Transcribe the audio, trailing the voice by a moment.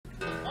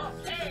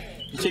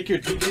Take your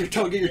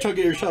toad, get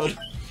your toad.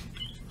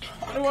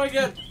 How do I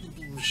get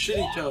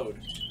shitty toad?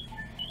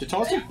 Did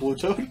Thomas take blue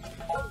toad?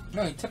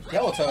 No, he took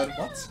yellow toad.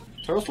 What?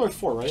 Turtle's played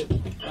 4, right?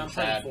 I'm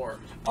playing 4.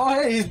 Oh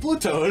hey, he's blue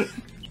toad.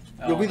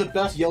 Oh. You'll be the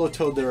best yellow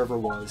toad there ever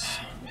was.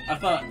 I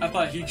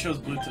thought he chose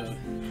blue toad.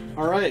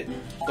 Alright.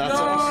 That's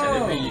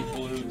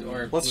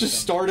No! Let's just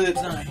start it.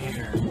 It's not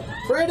here.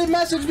 Brandon,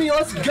 message me,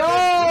 let's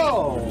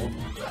go!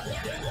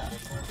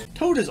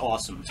 Toad is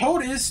awesome.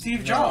 Toad is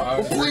Steve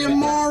Jobs. We're playing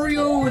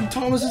Mario and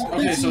Thomas is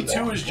busy. Okay,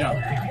 so 2 is jump.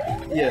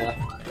 Yeah.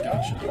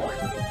 Gotcha.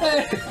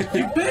 Hey.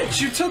 You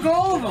bitch! You took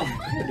all of them!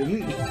 I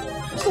didn't.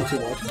 Still too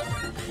much.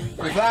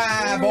 We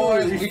fly,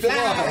 boys! We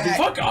fly!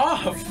 Fuck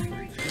off!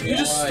 You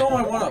just stole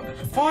my 1-up.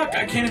 Fuck!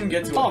 I can't even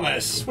get to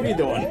Thomas, what are you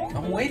doing?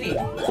 I'm waiting.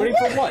 Waiting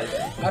for what?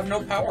 I have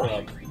no power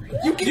up.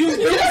 You can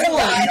get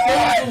one!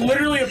 There's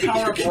literally a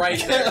power-up right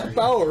there. Get a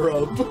power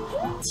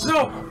up.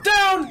 So,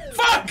 down!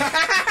 Fuck!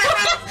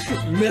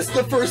 Missed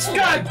the first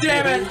God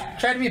damn it!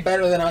 Try to be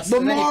better than us. The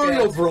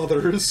Mario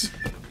Brothers.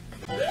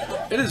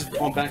 It is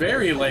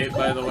very late,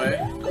 by the way.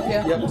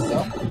 Yeah. Yep.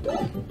 So.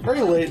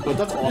 Very late, but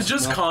that's awesome. It's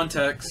just though.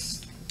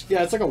 context.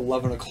 Yeah, it's like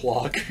 11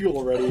 o'clock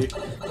already.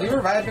 We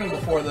were vibing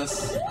before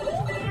this.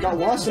 Got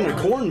lost in a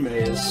corn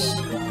maze.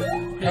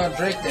 No,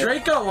 Drake did.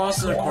 Drake got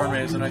lost in a corn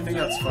maze, and I think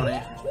that's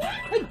funny.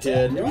 I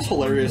did. It was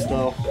hilarious,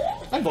 though.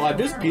 I vibed.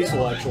 It was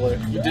peaceful, actually.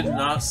 You did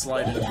not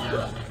slide it.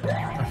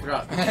 I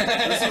forgot.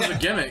 This was a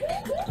gimmick.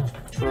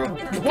 True.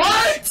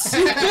 What?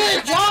 You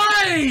bitch!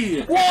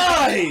 Why?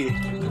 Why?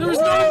 There was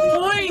no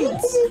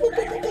point!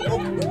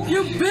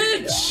 You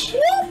bitch!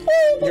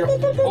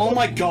 Oh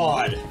my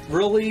god.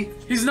 Really?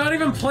 He's not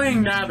even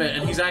playing Nabbit,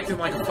 and he's acting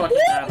like a fucking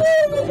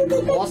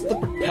Nabbit. Lost the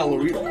propeller.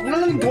 We're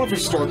not even going for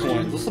star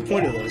coins. What's the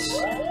point of this?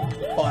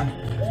 Fun.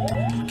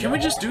 Can we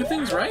just do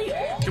things right?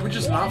 Can we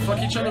just not fuck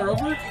each other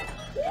over?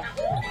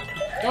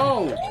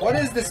 Go! What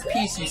is this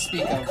piece you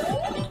speak of?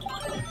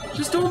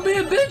 Just don't be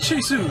a bitch,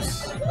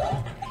 Jesus!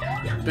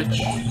 Bitch.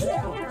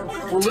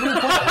 We're literally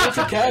playing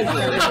ultra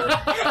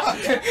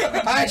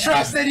casual. I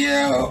trusted you!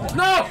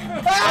 No!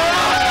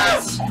 Ah!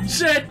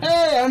 Shit!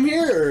 Hey, I'm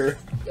here.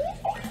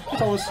 Hey,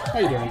 Thomas, how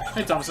you doing?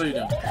 Hey Thomas, how you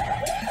doing?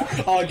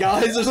 Oh,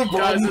 guys, there's a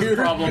problem there's a here.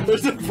 problem.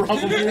 There's a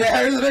problem here.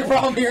 Yeah, there's a big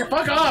problem here.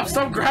 Fuck off!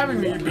 Stop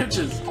grabbing me, you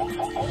bitches!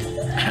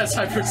 As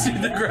I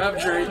proceed to grab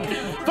Drake.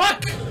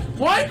 Fuck!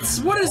 What?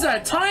 What is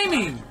that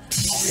timing?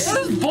 That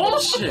is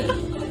bullshit!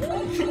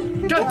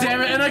 God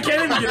damn it, and I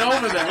can't even get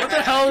over that. What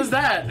the hell is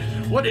that?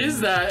 What is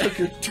that?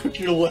 Took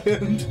your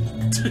land.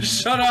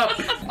 Shut up!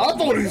 I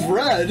thought he was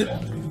red.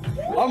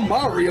 I'm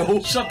Mario.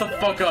 Shut the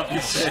fuck up, you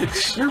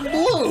bitch! You're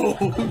blue.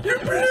 You're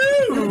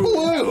blue! You're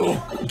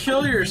blue.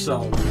 Kill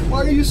yourself.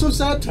 Why are you so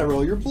sad,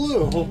 Tyrell? You're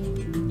blue.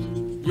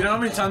 You know how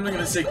many times I'm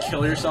gonna say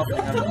kill yourself and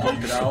you're gonna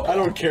bleep it out? I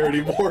don't care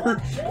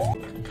anymore.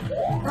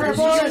 Alright,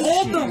 You boys!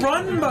 hold the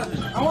run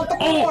button! I want the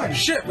Oh, point!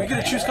 shit, we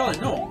gotta choose color.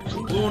 No,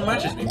 blue one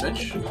matches me,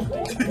 bitch.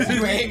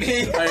 You hate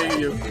me? I hate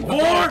you.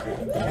 More!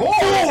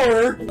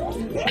 Four!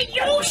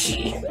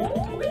 Yoshi!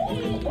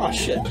 Oh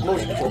shit,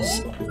 motion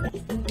controls.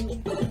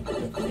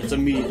 It's a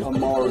me, a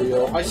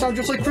Mario. I sound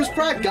just like Chris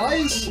Pratt,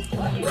 guys!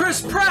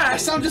 Chris I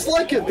Pratt! sound just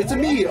like him. It's a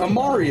me, a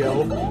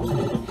Mario.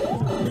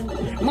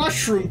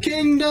 Mushroom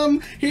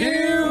Kingdom,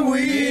 here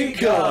we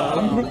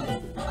come.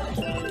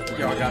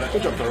 Yo, I got it.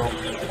 Good job, Tyrell.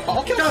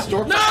 I'll kill the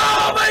store. No,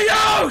 my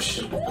Yosh!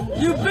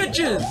 You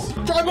bitches!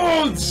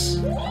 Dragons!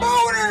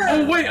 Boner!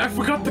 Oh wait, I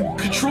forgot the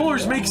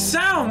controllers make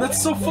sound! That's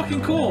so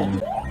fucking cool!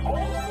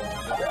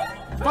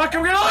 Fuck,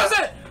 I'm gonna lose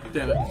it!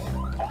 Damn it.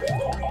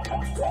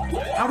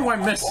 How do I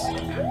miss?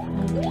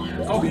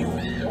 Oh, you.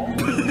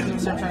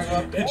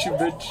 Hit you,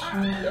 bitch.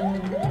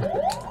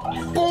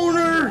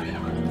 Boner!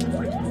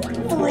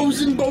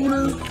 Frozen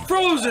boner!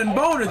 Frozen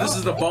boner! This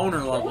is the boner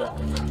level.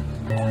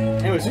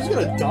 Anyways, who's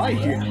gonna die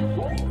here?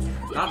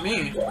 Not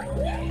me.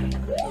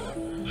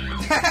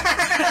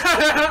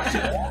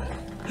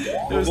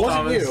 It was Wasn't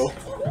Thomas. you.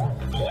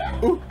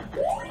 Ooh,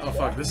 Oh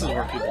fuck, this is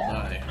where people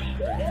die.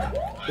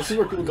 this is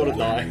where people go to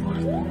die.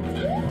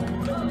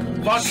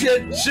 Fuck!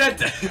 Shit!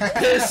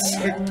 Piss!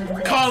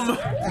 Cum!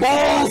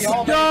 Balls!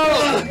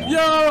 Yo!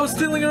 Yo!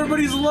 Stealing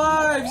everybody's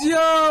lives!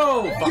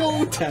 Yo! Fuck.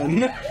 Yo,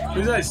 10.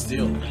 Who did I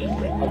steal?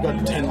 I've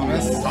got 10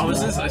 minutes.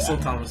 Thomas's? I stole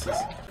Thomas's.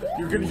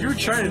 You were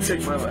trying to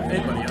take my life. Hey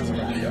buddy, how's it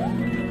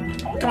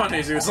going? Come on,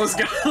 Jesus, let's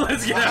go.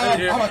 Let's get out of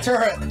here. I'm a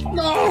turret.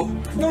 No!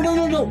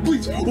 No,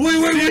 please.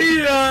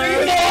 Wait.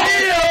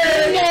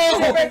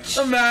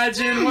 No!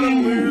 Imagine, what a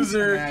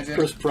loser. Imagine.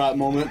 Chris Pratt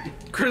moment.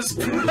 Chris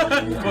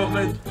Pratt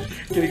moment.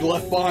 Getting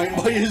left behind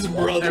by his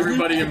brother.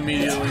 Everybody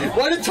immediately.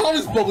 Why did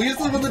Thomas bubble? He's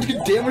the one that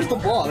could damage the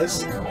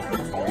boss.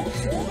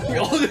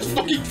 All this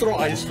fucking throw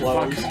ice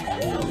flowers.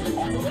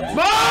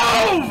 Move!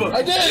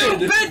 I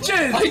did! You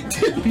bitches! I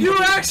didn't. You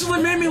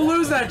actually made me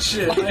lose that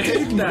shit. I hate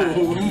didn't that.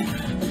 move.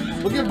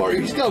 Look at Mario,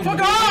 he's got Fuck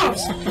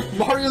moves. off!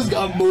 Mario's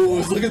got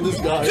moves, look at this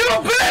guy. You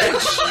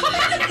bitch!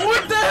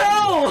 What the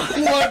hell?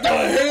 What the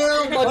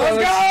hell? Let's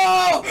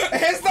go!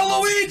 It's the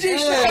Luigi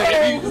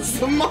show! It's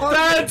the Mario.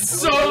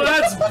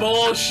 That's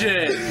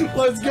bullshit.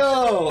 Let's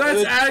go.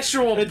 That's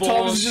actual and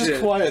Thomas is just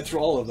bullshit. quiet through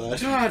all of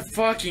that. God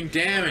fucking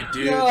damn it,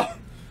 dude. Yeah.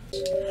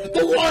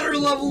 The water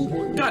level.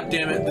 God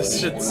damn it, this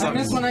shit I sucks.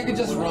 miss when I could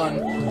just run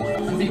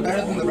and be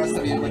better than the rest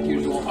of you, like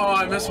usual. Oh,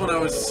 I miss when I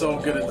was so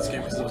good at this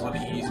game because it was on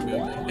easy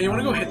mode. Hey, you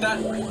wanna go hit that?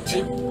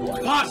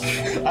 Fuck!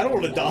 I don't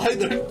want to die.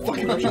 They're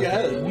fucking rushing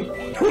ahead.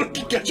 I want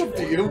to catch up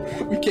to you.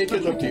 We can't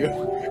catch up to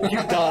you. You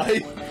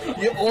die.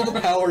 You have all the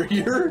power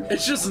here.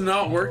 It's just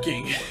not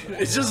working.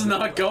 It's just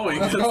not going.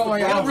 Let's That's go, the my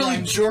You're God. not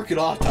really jerking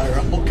off,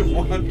 Tyrell. Come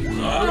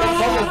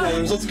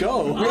on. Let's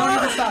go. We don't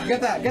need to stop.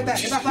 Get that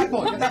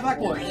flagpole. Get that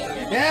flagpole.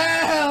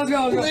 Yeah, let's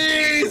go.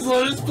 Please,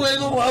 let us play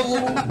the level.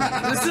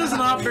 This is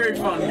not very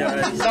fun,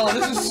 guys. No,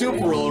 this is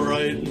super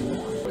alright.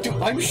 Dude,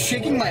 I'm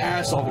shaking my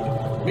ass off.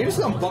 Maybe it's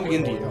because I'm bumping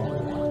into you.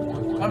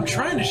 I'm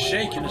trying to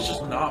shake and it's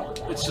just not.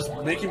 It's just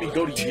making me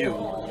go to you.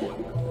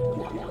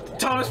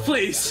 Thomas,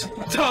 please.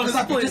 Thomas,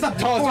 please. Just stop.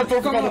 Thomas,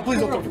 don't forget. Please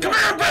don't forget. Come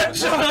here,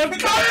 bitch! Come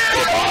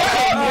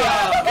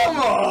here! Come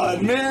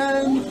on,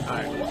 man.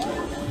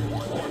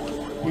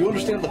 Alright, You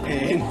understand the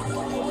pain.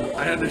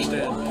 I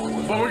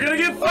understand. But we're gonna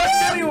get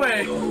fucked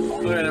anyway!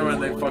 Okay, never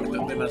mind, they fucked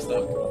up. They messed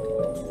up.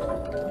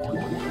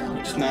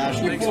 Just mash.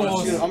 I'm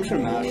just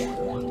gonna mash.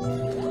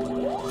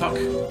 Fuck.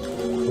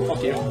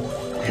 Fuck you.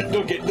 You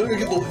don't get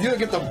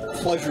the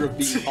pleasure of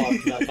being caught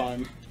that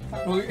time.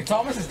 Well,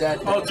 Thomas is dead.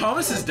 Oh,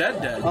 Thomas is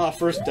dead. Ah,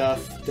 first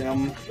death.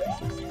 Damn.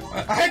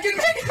 I can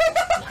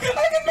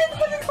make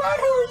fucking clown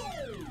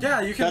horn!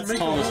 Yeah, you can That's make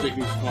Thomas it. making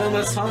No,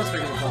 that's Thomas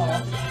making the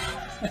fun.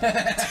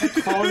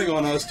 clowning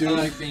on us, I dude.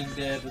 like being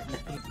dead.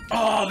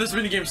 Oh, this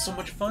minigame's so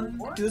much fun.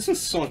 Dude, this is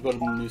so much better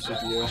than the new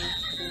CPU.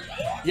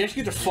 You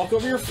actually get to fuck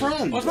over your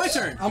friends. Oh, it's my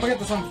turn. I'm gonna get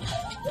this one.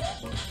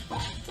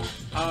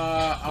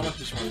 I want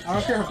this one. I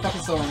don't care if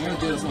fucking so I'm gonna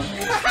do this one.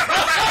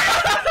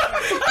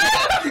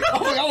 Oh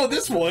my god,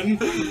 this one.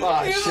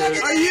 Ah,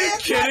 shit. Are you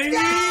kidding me?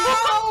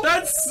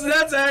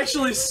 That's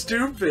actually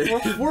stupid.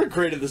 We're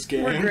great at this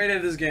game. We're great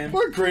at this game.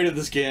 We're great at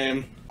this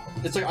game.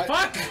 It's like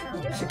Fuck!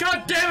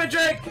 God damn it,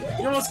 Jake!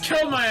 You almost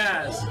killed my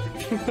ass!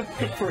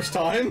 first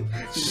time.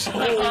 Shut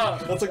Oh,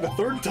 up! that's like the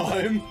third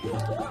time.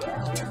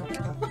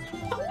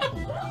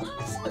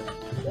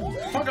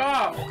 Fuck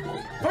off!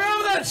 Fuck off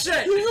with that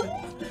shit!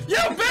 You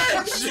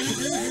bitch!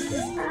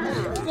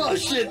 Oh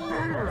shit.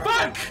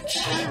 Fuck!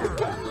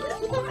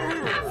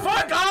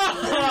 Fuck off!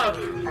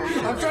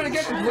 I'm trying to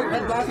get the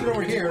red blasted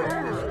over here.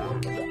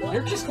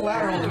 You're just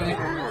collateral to me.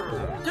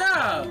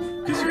 Yeah!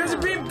 Because you guys are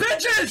being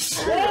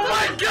bitches! Oh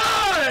my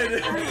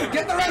god!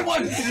 Get the red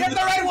one! Get the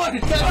red one!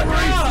 Fuck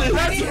off!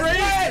 That's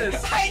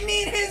I racist!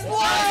 need his That's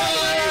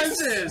blood!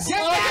 racist!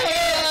 Get back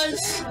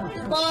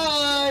here!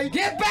 Bye.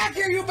 Get back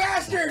here, you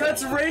bastard!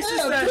 That's racist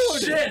Yeah, as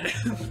dude. shit!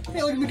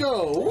 Hey, look at me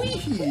go.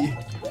 Wee.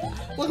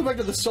 Welcome back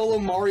to the solo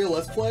Mario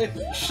Let's Play.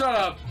 Shut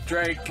up,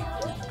 Drake.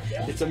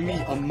 It's a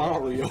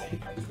Mario.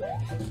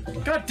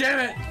 God damn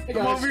it! Hey, I'm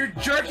guys. over here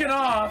jerking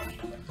off!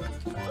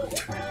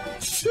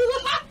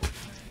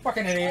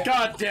 Fucking idiot.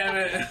 God damn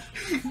it!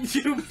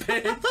 You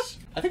bitch!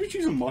 I think we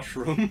choose a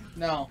mushroom.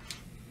 No.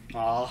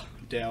 Ah,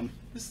 damn.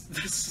 This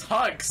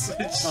sucks.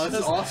 It's Oh,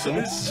 this is awesome.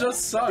 It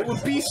just sucks. It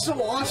would be so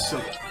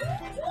awesome.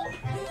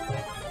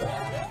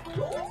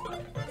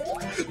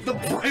 The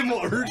primal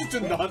urge to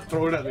not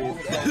throw it at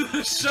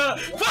me. Shut up!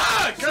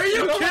 Fuck! Are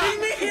you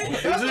kidding me?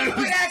 That was a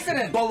complete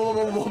accident!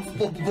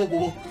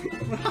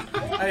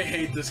 I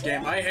hate this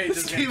game. I hate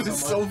This game is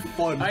so much.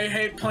 fun. I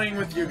hate playing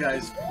with you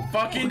guys.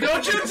 Fucking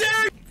don't you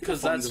dare!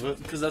 Because Fun that's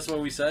of it.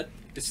 what we said.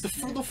 It's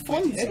for the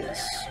funsies.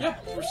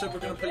 Yep, we said we're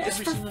gonna play It's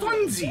every for single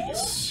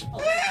funsies.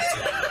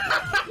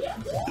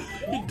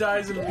 He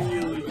dies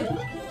immediately.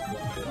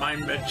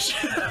 Mine bitch.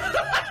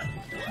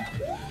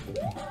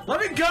 Let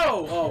me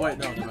go! Oh wait,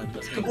 no, never mind.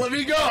 That's me. Let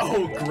me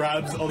go!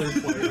 Grabs other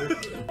player.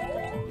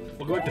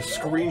 We'll go back to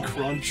screen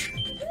crunch.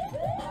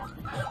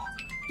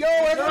 Yo,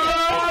 everyone!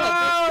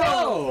 Let's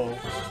go!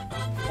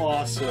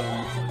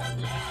 Awesome.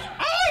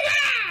 Oh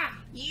yeah!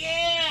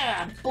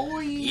 Yeah, boy!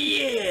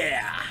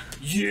 Yeah!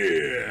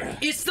 Yeah!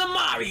 It's the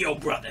Mario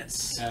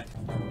Brothers!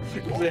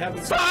 They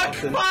haven't so Fuck!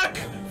 often. Fuck!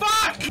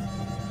 Fuck!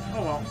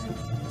 Oh well.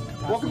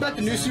 Welcome back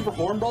to New Super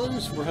Horn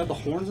Brothers. We have the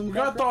horns in the We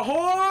got the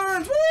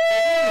background. horns!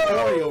 Woo!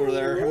 Already over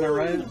there, am I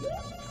right?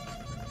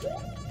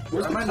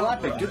 Where's Am the I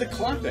not clapping? right? Do the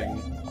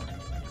clapping.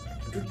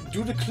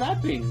 Do the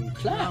clapping.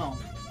 Clap. No.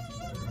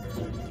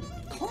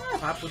 Clap.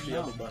 Clap with the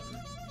other button.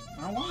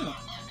 I don't want to.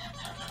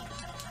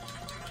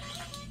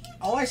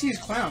 All I see is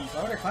clowns.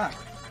 Why would I clap?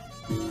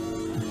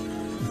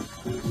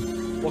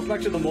 Welcome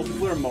back to the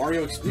multiplayer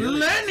Mario experience.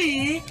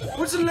 Lenny?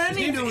 What's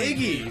Lenny His name's doing?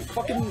 Iggy.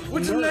 Fucking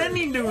What's nerd.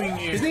 Lenny doing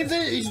here? His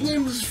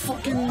name's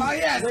fucking Oh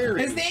yes,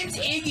 Larry. his name's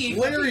Iggy.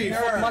 Larry. Fucking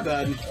Fuck, nerd. my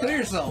bad. Clear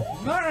yourself.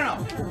 No.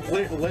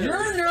 Larry.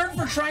 You're a nerd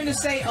for trying to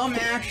say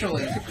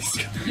actually.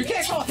 You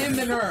can't call him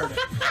the nerd.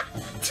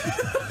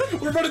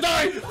 We're about to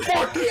die.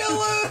 Fuck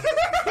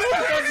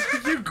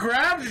You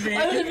grabbed me!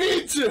 I didn't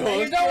mean to.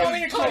 And you don't want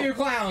me to call you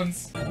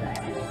clowns.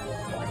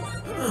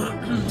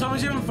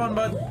 Thomas, you having fun,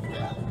 bud?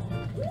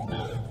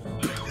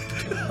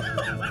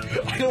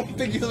 don't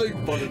think he's like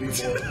fun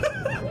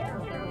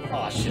anymore.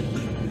 Aw, shit.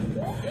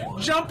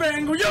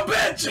 Jumping, you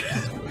bitch!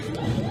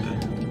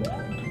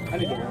 I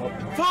need to run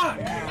up. Fuck!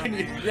 I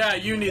need... Yeah,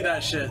 you need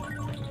that shit. I'm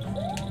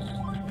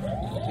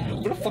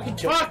gonna fucking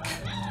kill Fuck!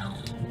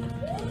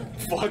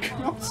 Fuck.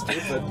 I'm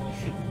stupid.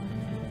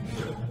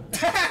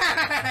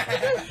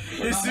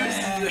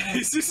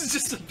 Jesus is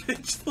just a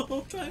bitch the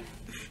whole time.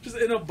 Just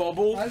in a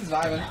bubble. I was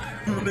vibing.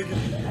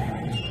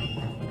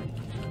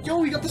 Yo,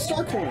 we got the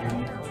star coin.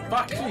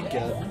 Fuck! What do you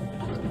get?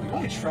 We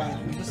only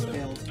tried. We just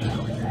failed.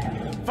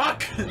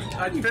 Fuck!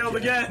 I failed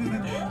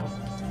again!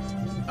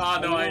 Ah,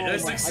 no, I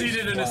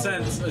succeeded in a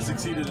sense. I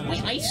succeeded in a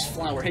sense. Ice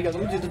flower. Hey guys,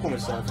 I'm gonna do this for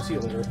myself. I'll see you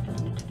later.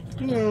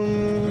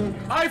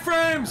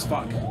 Iframes!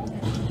 Fuck.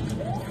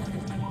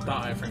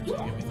 Not iframes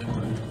gonna give me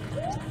things.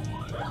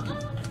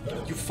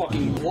 You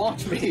fucking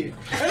blocked me.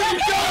 And then you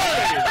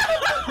died!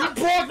 You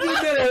blocked me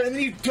there and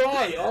then you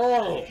died!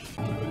 Oh!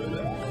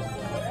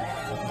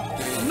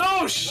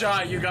 No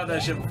shot! You got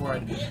that shit before I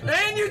did.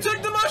 And you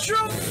took the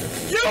mushroom!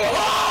 You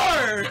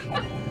whore!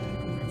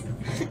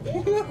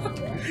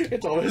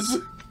 It's always.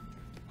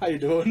 How you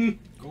doing?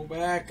 Go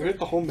back. Who hit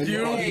the home menu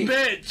You button?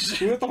 bitch!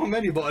 Who hit the home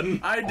menu button?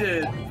 I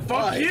did. Fuck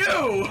Why?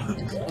 you!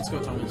 Let's go,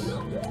 Thomas.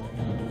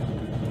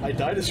 I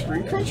died a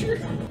screen cruncher?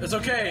 It's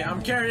okay,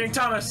 I'm carrying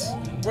Thomas.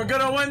 We're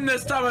gonna win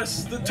this,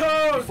 Thomas. The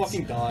Toads!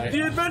 Fucking die.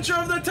 The adventure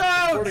of the I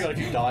swear to Toads! God, if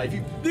you die, if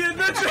you... The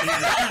adventure!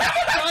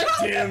 God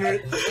damn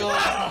it!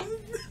 Ah.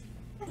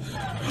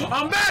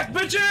 I'm back,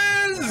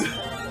 bitches!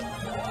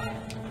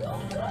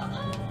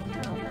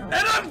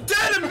 And I'm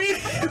dead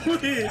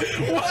immediately!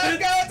 What? Let's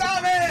go,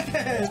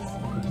 Thomas!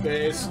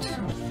 Based.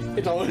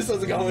 It's always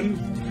how's it going?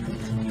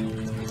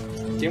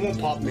 Game won't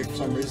pop me for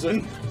some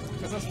reason.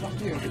 Because that's fuck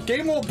you.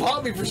 Game won't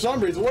pop me for some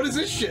reason. What is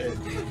this shit?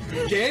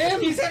 Game?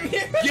 He sent me.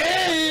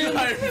 Game!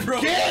 I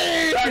broke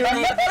Game!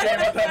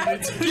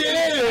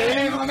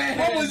 Game! my man.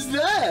 What was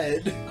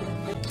that? Do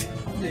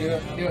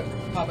it. Do it.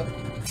 Pop it.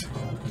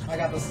 I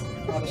got this.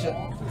 Pop the shit.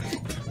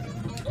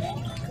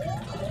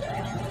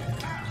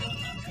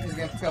 Here's the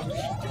game. Let's go.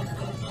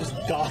 Just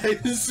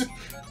dies.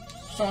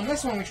 So on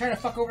this one, we try to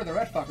fuck over the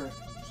red fucker.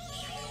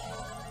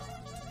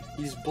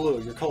 He's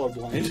blue. You're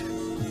colorblind.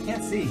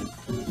 Can't see.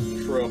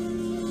 True.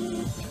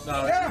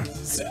 No, Yeah.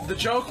 the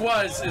joke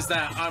is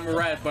that I'm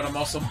red, but I'm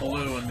also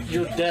blue in the game.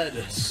 You're dead,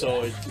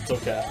 so it's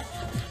okay.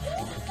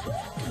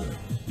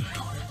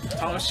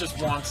 Thomas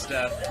just wants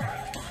death.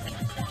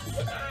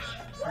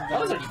 That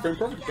was actually a pretty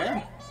perfect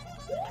game.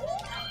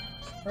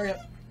 Hurry up.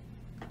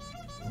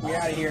 Get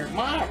out of here.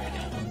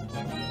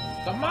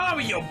 The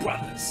Mario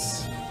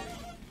Brothers!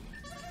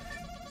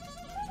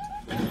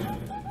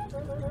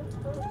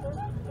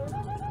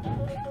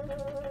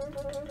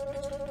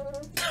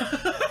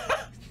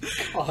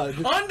 God.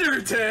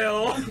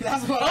 Undertale!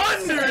 That's what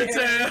I'm saying.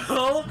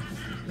 Undertale!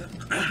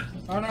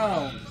 Oh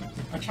no.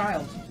 A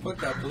child. Put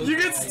that blue. You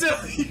can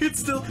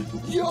still.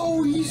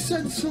 Yo, he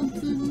said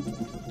something.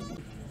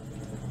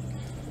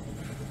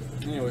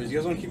 Anyways, you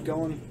guys want to keep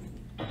going?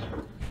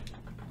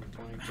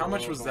 How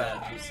much was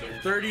that?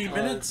 30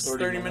 minutes?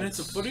 30 minutes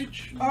of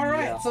footage?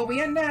 Alright, Yeah. so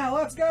we end now.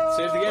 Let's go!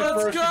 Save the game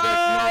Let's first.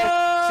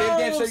 go! Save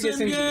game. Save game. Save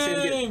Save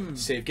game. game.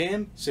 Save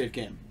game. Save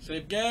game.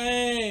 Save I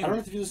game! don't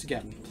have to do this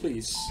again.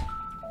 Please.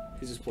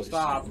 Jesus, please.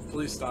 Stop.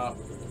 Please stop.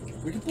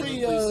 We can Can play.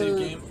 we please save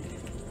game?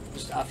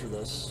 Just after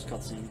this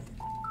cutscene.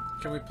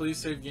 Can we please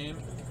save game?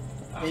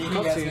 Hey, you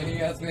guys me. You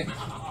guys me.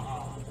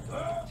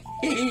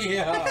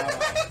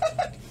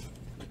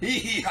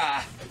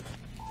 Yeah.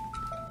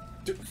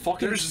 Dude,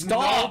 fucking There's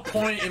stop. no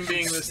point in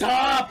being this.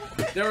 Stop.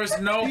 There is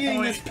no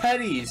Being this point.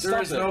 petty. There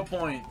Stop is it. no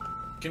point.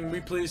 Can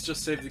we please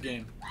just save the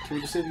game? Can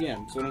we just save the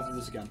game? So we don't have to do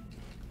this again.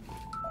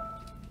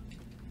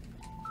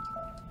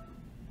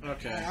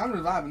 Okay. I'm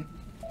reviving.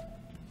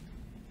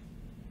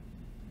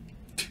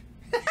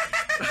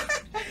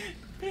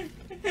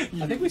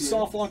 I think we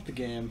soft locked the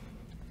game.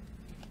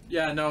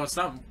 Yeah, no, it's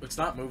not. It's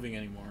not moving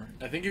anymore.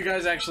 I think you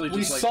guys actually We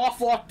just like.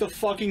 soft locked the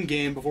fucking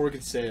game before we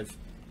could save.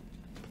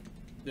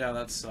 Yeah,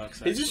 that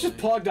sucks. Is this just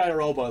Pog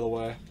IRL, by the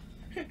way?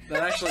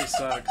 That actually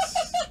sucks.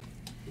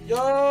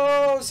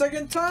 Yo,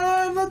 second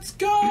time, let's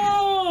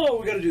go!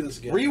 We gotta do this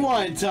again.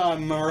 Rewind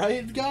time,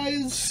 alright,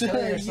 guys? Kill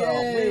yourself.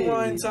 Yay.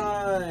 Rewind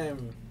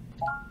time.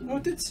 Oh,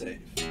 it did save.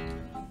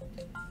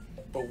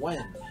 But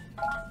when?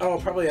 Oh,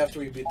 probably after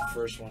we beat the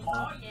first one,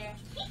 huh?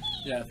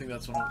 Yeah, I think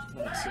that's when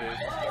it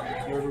saved.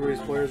 Everybody's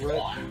players,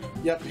 right?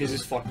 Yep, he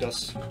just fucked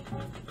us.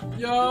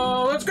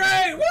 Yo, that's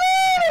great!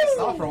 Woo!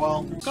 Stop for a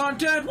while.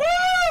 Content,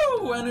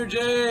 woo!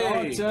 Energy!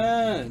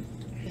 Content!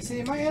 You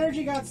see, my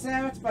energy got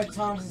zapped by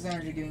Thomas's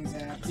energy getting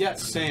zapped. Yeah,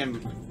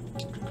 same.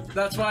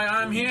 That's why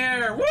I'm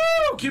here!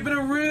 Woo! Keeping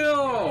it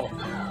real!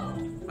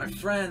 My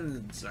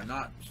friends are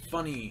not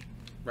funny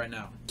right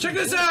now. Check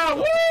this out!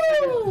 Woo!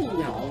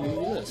 Yeah, let me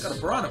do this. Got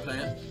a piranha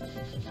plant.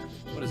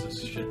 What is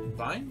this shit?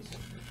 Vines?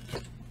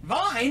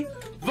 Vine?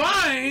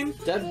 Vine?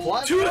 Dead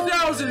platform?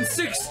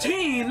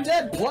 2016?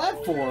 Dead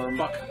platform!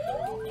 Fuck.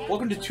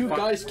 Welcome to Two Fuck.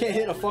 Guys Can't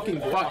Hit a Fucking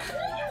Block.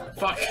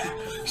 Fuck.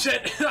 Fuck.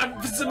 Shit.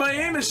 My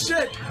aim is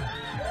shit.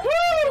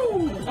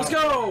 Woo! Let's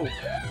go!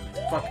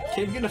 Fuck.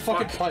 Can't get in a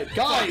fucking pipe.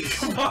 Guys!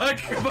 Fuck!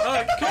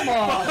 Come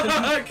on!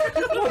 Fuck!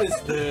 What is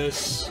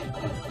this?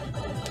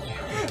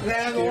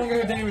 Nah, the one guy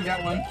who didn't even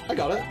get one. I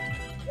got it.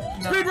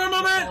 No. Speedrun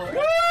moment!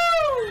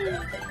 Woo!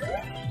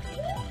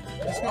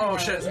 Oh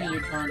shit.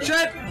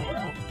 Shit!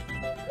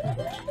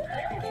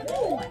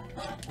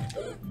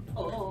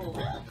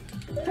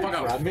 Fuck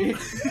off. Grab me.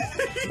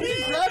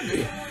 Grab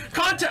me.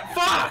 Content!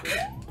 Fuck!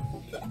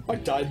 I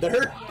died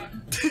there.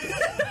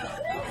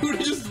 Who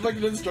just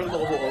fucking started the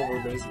level over,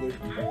 basically.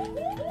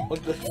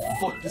 What the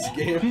fuck, this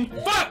game?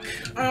 Fuck!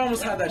 I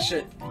almost had that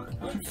shit.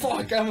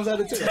 Fuck, I almost had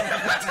it too.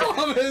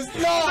 Thomas,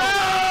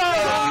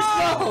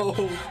 no!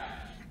 No!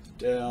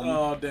 Damn.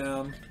 Oh,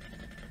 damn.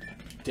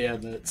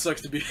 Damn it.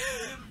 Sucks to be.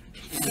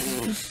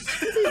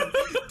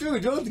 Dude, you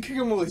don't have to kick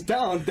him while he's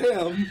down,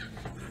 damn.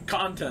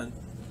 Content.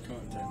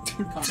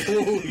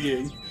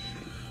 Bullying.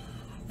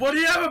 What, do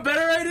you have a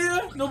better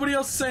idea? Nobody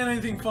else is saying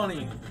anything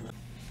funny.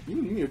 You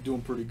and me are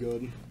doing pretty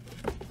good.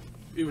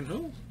 Even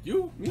who?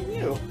 You? Me and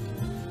you.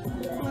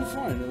 We're doing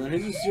fine, and then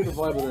he's just here to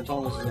vibe with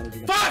Thomas'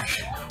 energy. Fuck!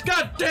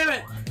 God damn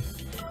it!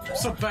 I'm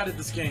so bad at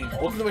this game.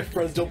 Welcome to my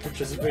friends don't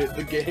participate in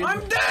the game.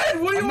 I'm dead!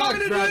 What do you want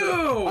me to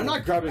do? I'm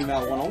not grabbing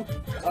that one.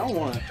 I don't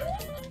want it.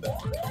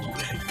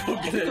 Go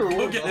get it.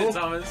 Go get it,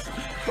 Thomas.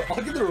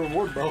 I'll get the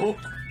reward, bro.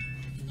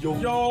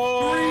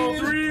 Yo,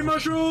 three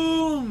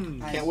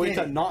mushrooms! Can't wait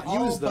to not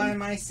use them. All by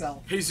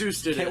myself.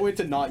 Jesus did it. Can't wait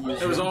to not use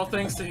them. It was all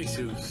thanks to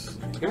Jesus.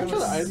 Can we try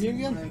the item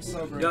again? I'm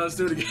so great. Yeah, let's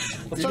do it again.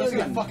 Let's You're try just it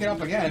gonna again. fuck it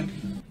up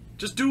again.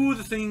 Just do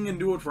the thing and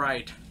do it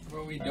right.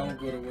 Well, we don't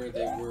go to where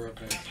they were up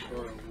at,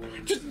 or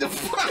Just the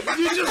fuck.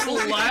 You just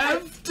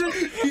left?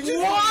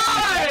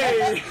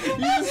 Why? You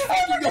just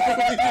fucking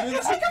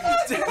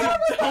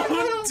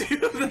Don't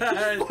do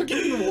that.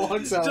 fucking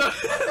walks out.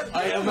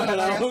 I am head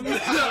out.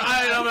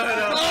 I'm ahead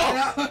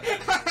of.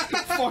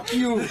 Fuck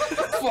you.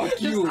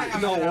 Fuck you.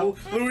 No.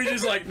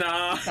 Luigi's like,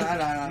 nah.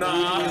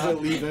 Nah.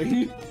 Luigi is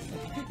leaving.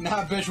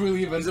 Nah, bitch, we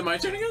leaving. Is it my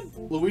turn again?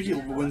 Luigi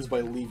wins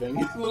by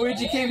leaving.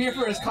 Luigi came here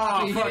for his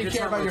coffee. Oh, fuck, he didn't it's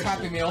care not about your my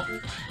Happy Meal.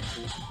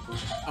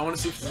 I want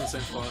to see if it's in the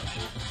same spot.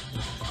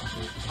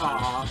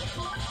 Aww.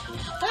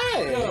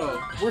 Hey! Yo.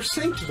 We're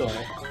synced though.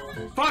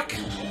 Fuck!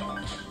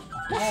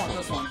 I want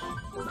this one.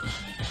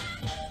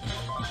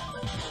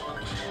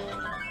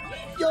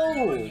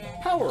 Yo!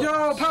 Power!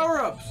 Yo, power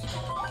ups!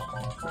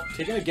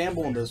 Taking a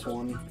gamble on this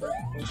one.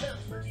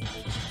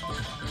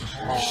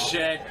 Aw,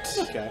 Shit.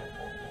 okay.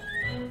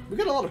 We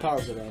got a lot of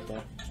powers of that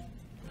though.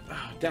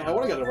 Damn, I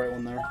would've got the right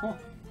one there. Huh.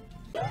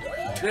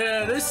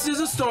 Yeah, this is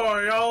a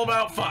story all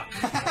about fuck.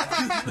 Hey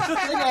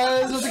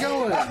guys, how's it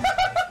going?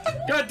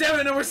 God damn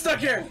it, no, we're stuck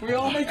here. We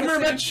all make Come the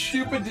here, same bitch.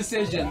 stupid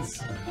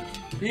decisions.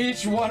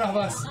 Each one of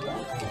us.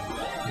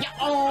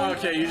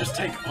 Okay, you just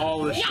take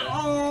all this shit.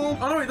 Oh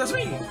no, wait, that's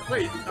me.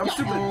 Wait, I'm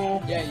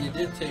stupid. yeah, you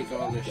did take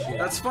all this shit.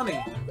 That's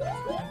funny.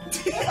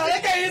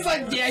 That guy is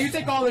like, yeah, you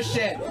take all this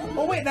shit.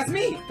 Oh wait, that's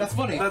me. That's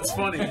funny. That's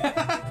funny.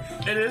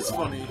 It is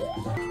funny.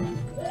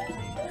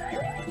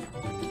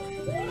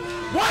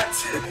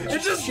 What?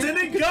 It just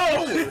didn't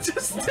go. It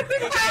just didn't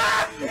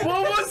go.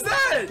 What was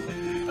that?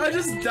 I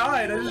just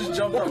died. I just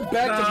jumped Welcome off.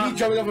 back Nah. to me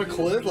jumping off a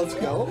cliff. Let's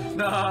go.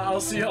 Nah, I'll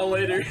see y'all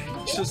later.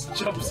 Just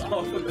jumps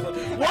off the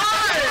cliff.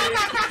 Why?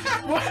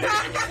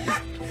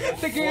 Why?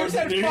 The game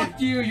said Funny.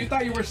 fuck you. You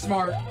thought you were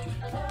smart.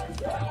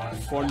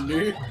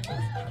 Funny.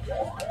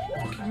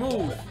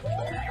 Move.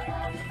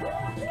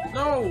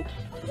 No.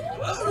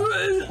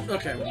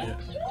 Okay, we made it.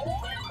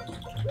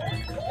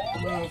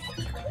 Move.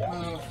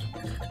 Move.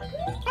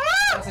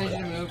 Ah! I need you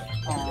to move.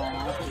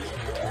 Aww.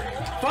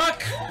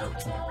 Fuck!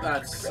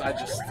 I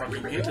just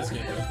fucking hate this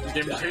game. This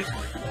game just hates me.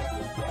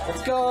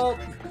 Let's go.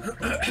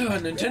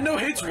 Nintendo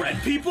hates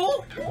red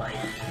people?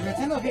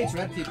 Nintendo hates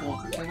red people.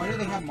 Then why do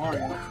they have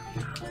Mario?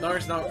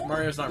 Mario's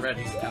not red,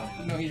 he's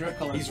Italian. No, he's red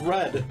colored. He's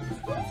red.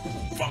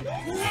 Fuck.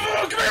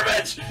 Oh, come here,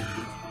 bitch!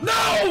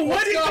 No!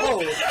 Why do you go.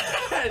 do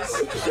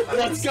that?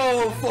 Let's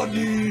go,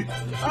 Funny.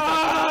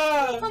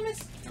 Ah!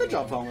 Good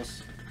job,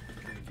 Thomas.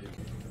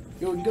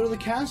 Yo, we can go to the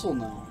castle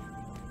now.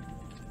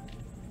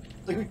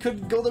 Like we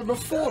couldn't go there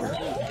before.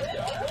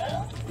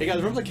 Hey guys,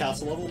 remember the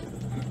castle level?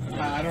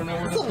 I don't know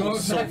where This this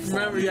goes. so next.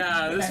 Remember,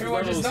 yeah, this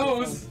Everyone just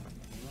knows.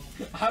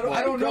 I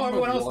don't know.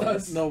 Everyone else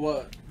does. Know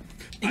what?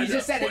 He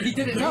just said it. He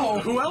didn't know.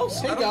 Who else?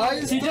 Hey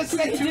guys, He just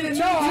said he didn't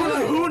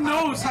know. Who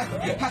knows?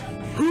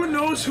 Who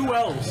knows who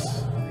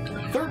else?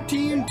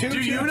 13, 2, Do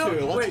 2, you 2. know?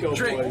 Let's Wait, go,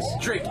 Drake. boys.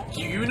 Drake,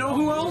 do you know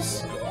who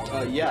else?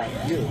 Yeah,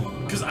 you.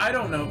 Because I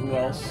don't know who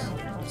else.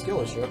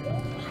 Skill issue.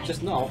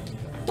 Just no.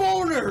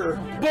 Boner!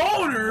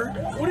 Boner?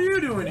 What are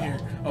you doing here?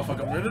 Oh fuck,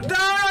 I'm gonna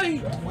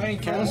die!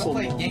 Wait, can I Cancel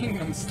play mode.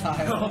 Gangnam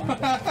Style?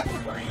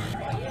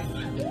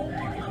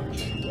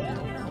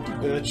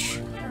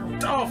 Bitch.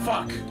 Oh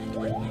fuck!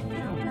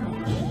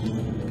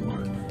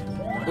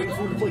 Waiting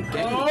for him to play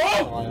game.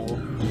 Oh!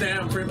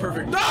 Damn, frame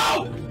perfect.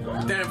 No!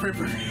 Damn, frame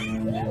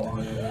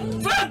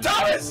perfect. Fat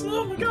Thomas!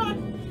 Oh my god!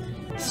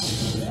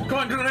 Come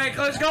on, Drake,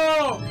 let's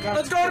go!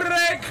 Let's go,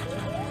 Drake!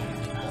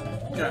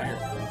 Get out of here.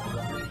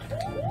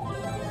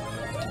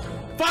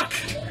 Fuck!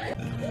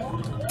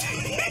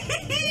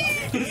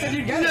 He said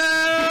you'd get it.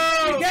 Yeah!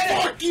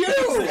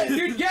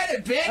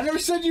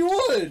 said you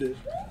would!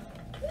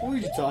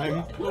 Luigi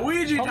time.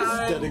 Luigi Thomas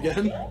time! is dead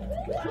again.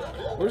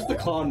 Where's the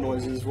clown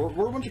noises? We're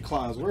a bunch of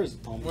clowns. Where is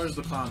it, Thomas? Where's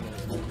the clown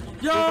noise?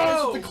 Guys with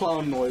Yo! the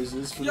clown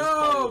noises for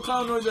Yo! this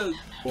Clown noises!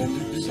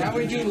 Now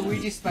we do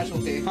Luigi's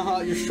specialty.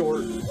 Haha, you're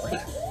short.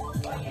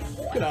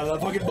 Get out of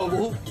that fucking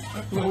bubble.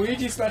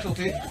 Luigi's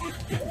specialty.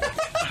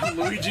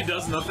 Luigi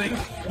does nothing.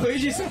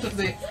 Luigi's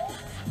specialty.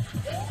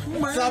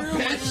 What's up,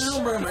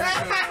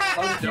 bitch?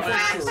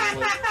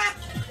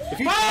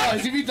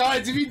 If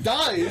he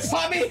dies!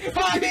 Pop me!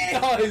 Pop me!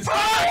 Dies.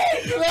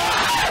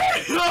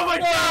 Oh my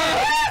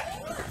god!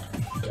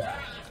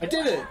 I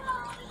did it!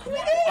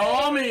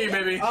 All me,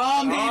 baby!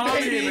 Oh, me, All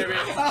baby! me, baby!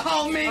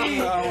 Oh,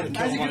 me! I wanna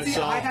kill As you can see,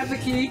 myself. I have the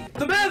key.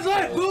 The man's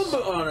life! Boom!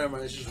 Boom! Oh, never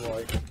mind. It's just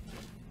Roy.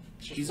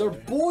 He's our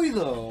boy,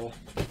 though.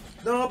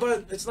 No,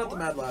 but it's not the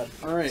Mad Lad.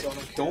 Alright, So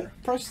don't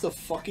press the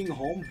fucking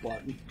home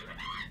button.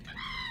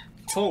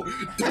 Don't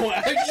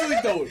actually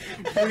don't.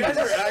 You guys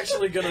are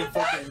actually gonna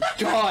fucking.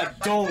 God,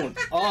 don't.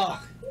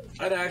 Ah.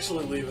 I'd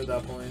actually leave at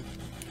that point.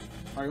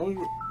 Alright,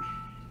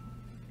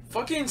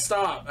 Fucking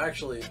stop,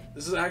 actually.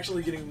 This is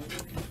actually getting.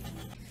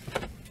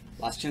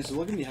 last chance to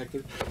look at me,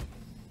 Hector.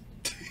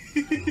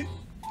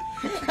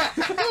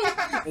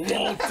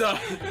 Walter.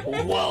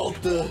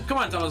 Come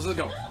on, Thomas, let's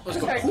go. Let's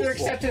go. Hector,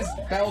 except his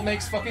bell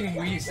makes fucking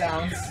wee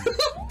sounds.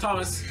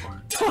 Thomas.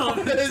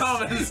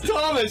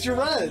 Thomas, you're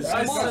res.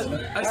 I Come on.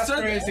 said, That's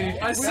crazy.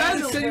 I said,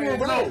 didn't say you were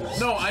res.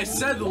 no, I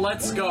said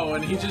let's go,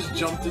 and he just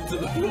jumped into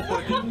the void.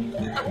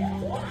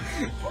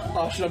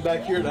 Oh shit, I'm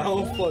back here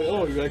now.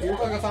 Oh, you're back here?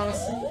 Look at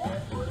Thomas.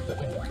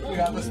 We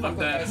got this. I'm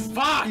dead.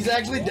 Fuck! He's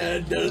actually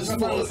dead. Dead as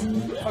fuck.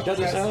 Dead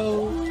as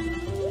hell.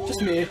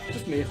 Just me.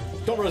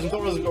 Don't res him,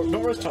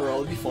 don't res Tyrell,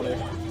 it'd be funny.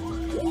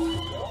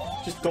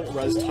 Just don't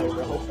res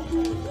Tyrell.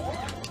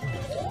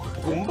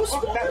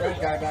 Fuck that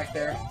red guy back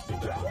there.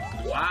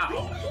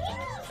 Wow.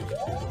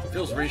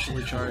 Feels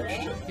racially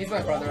charged. He's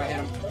my brother, I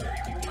hit him.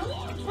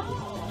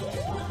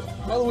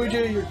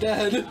 Luigi, you're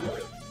dead.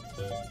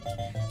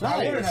 I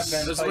wouldn't have Nice.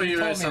 been. This is but what you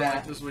told guys me sound that.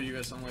 like. This is what you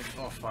guys sound like.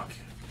 Oh fuck.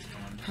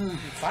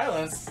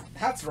 Silence?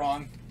 That's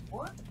wrong.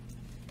 What?